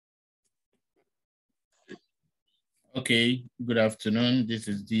Okay, good afternoon. This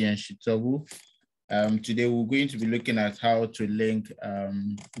is Dian Shitobu. Today we're going to be looking at how to link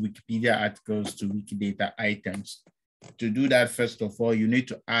Wikipedia articles to Wikidata items. To do that, first of all, you need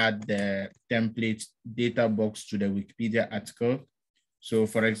to add the template data box to the Wikipedia article. So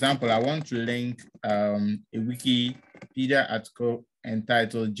for example, I want to link a Wikipedia article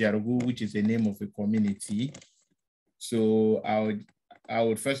entitled Jarugu, which is the name of a community. So I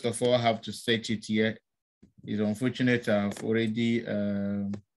would first of all have to search it here. It's unfortunate I've already,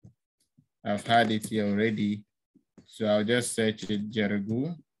 I've had it here already. So I'll just search it,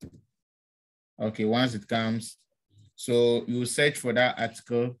 Jarugu. Okay, once it comes, so you search for that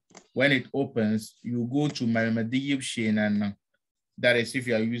article. When it opens, you go to Malmadiyib Shenan. That is if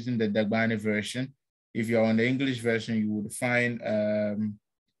you are using the Dagbani version. If you're on the English version, you would find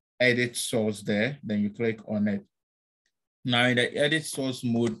edit source there. Then you click on it. Now in the edit source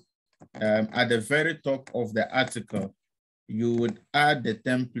mode, at the very top of the article, you would add the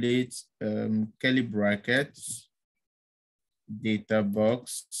template, curly brackets, data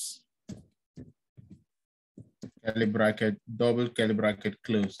box, curly bracket, double curly bracket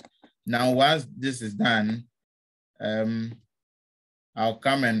close. Now, once this is done, I'll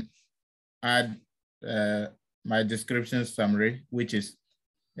come and add my description summary, which is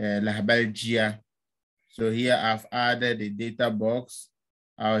Lahabal Gia. So here I've added the data box.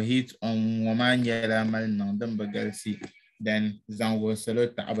 I'll hit on then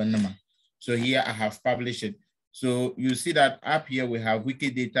so here I have published it. So you see that up here we have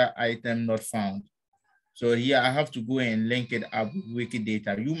Wikidata item not found. So here I have to go and link it up with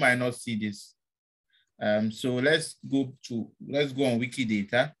Wikidata. You might not see this. So let's go on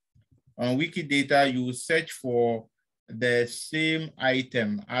Wikidata. On Wikidata, you search for the same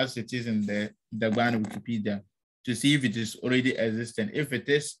item as it is in the Dagbani Wikipedia to see if it is already existing. If it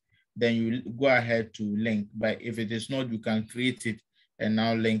is, then you go ahead to link. But if it is not, you can create it and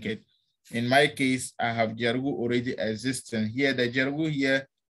now link it. In my case, I have Jarugu already existing. Here, the Jarugu here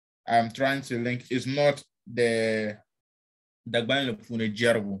I'm trying to link is not the Dagbani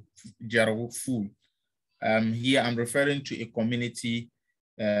Jarugu full. Here I'm referring to a community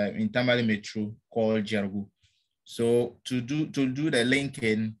in Tamale Metro called Jarugu. So to do the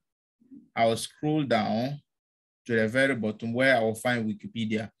linking, I'll scroll down to the very bottom where I will find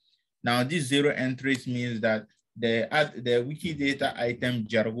Wikipedia. Now this 0 entries means that the Wikidata item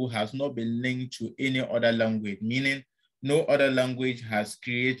Jarugu has not been linked to any other language, meaning no other language has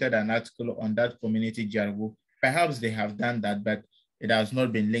created an article on that community Jarugu. Perhaps they have done that, but it has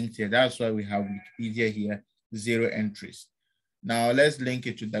not been linked here. That's why we have Wikipedia here, 0 entries. Now let's link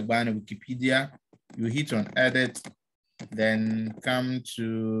it to Dagbani Wikipedia. You hit on edit, then come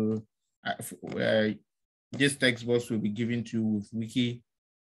to this text box will be given to you with wiki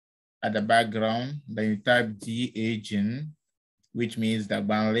at the background. Then you type Dagin, which means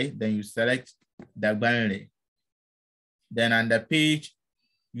Dagbani. Then you select Dagbani. Then on the page,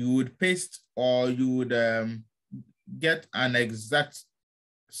 you would paste or you would get an exact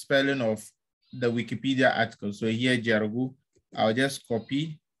spelling of the Wikipedia article. So here, Jarugu, I'll just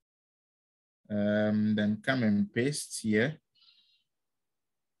copy, then come and paste here.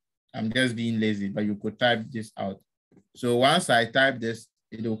 I'm just being lazy, but you could type this out. So once I type this,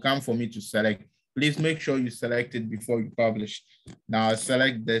 it will come for me to select. Please make sure you select it before you publish. Now I'll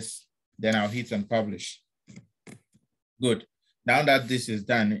select this, then I'll hit and publish. Good. Now that this is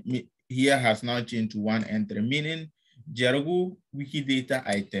done, here has now changed to 1 entry, meaning Jarugu Wikidata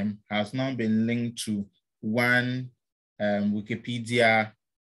item has now been linked to one Wikipedia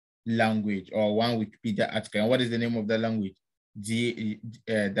language or one Wikipedia article. And what is the name of the language?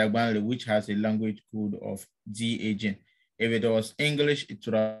 Dagbani, which has a language code of Dagin. If it was English, it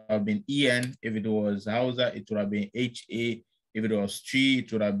would have been EN. If it was Hausa, it would have been HA. If it was Tree,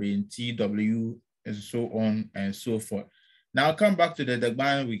 it would have been TW, and so on and so forth. Now come back to the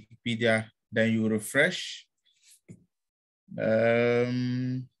Dagbani Wikipedia, then you refresh.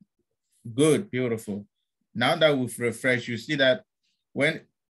 Good, beautiful. Now that we've refreshed, you see that when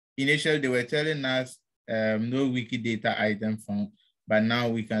initially they were telling us no Wikidata item found, but now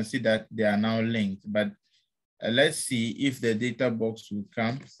we can see that they are now linked. But let's see if the data box will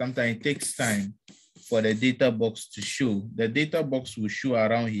come. Sometimes it takes time for the data box to show. The data box will show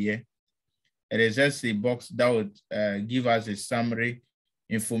around here. It is just a box that would give us a summary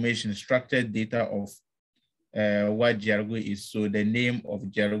information, structured data of what Jarugu is. So the name of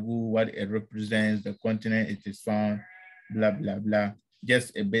Jarugu, what it represents, the continent it is found, blah, blah, blah.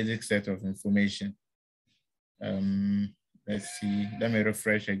 Just a basic set of information. Let's see, let me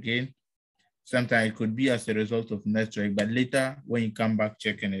refresh again. Sometimes it could be as a result of network, but later when you come back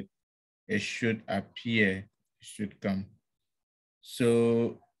checking it, it should appear. should come.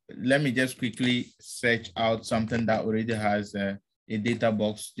 So let me just quickly search out something that already has a data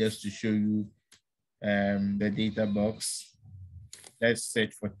box just to show you the data box. Let's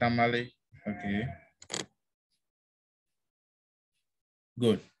search for Tamale. Okay.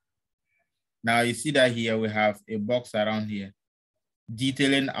 Good. Now you see that here we have a box around here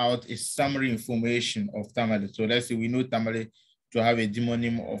detailing out a summary information of Tamale. So let's say we know Tamale to have a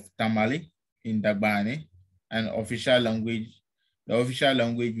demonym of Tamale in Dagbani, and official language. The official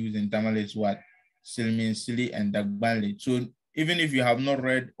language used in Tamale is what? Silminsili and Dagbani. So even if you have not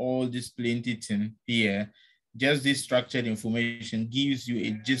read all this plenty thing here, just this structured information gives you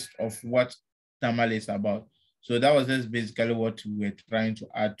a gist of what Tamale is about. So that was just basically what we were trying to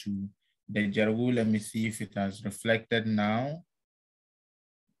add to the Jarugu. Let me see if it has reflected now.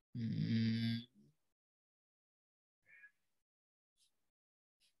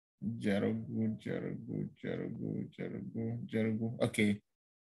 Jarugu. Okay.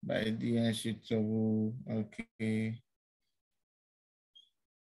 By the end, okay.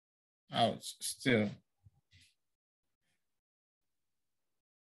 Out still.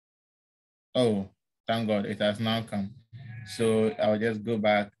 Oh, thank God, it has now come. So I'll just go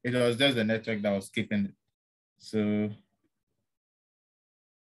back. It was just the network that was keeping it. So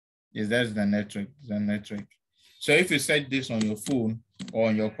yes, that's the network. So if you set this on your phone or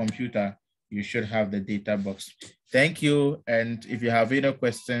on your computer, you should have the data box. Thank you. And if you have any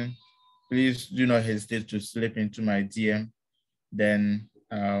question, please do not hesitate to slip into my DM. Then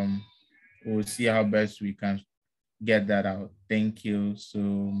we'll see how best we can get that out. Thank you so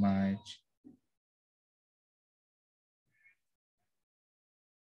much.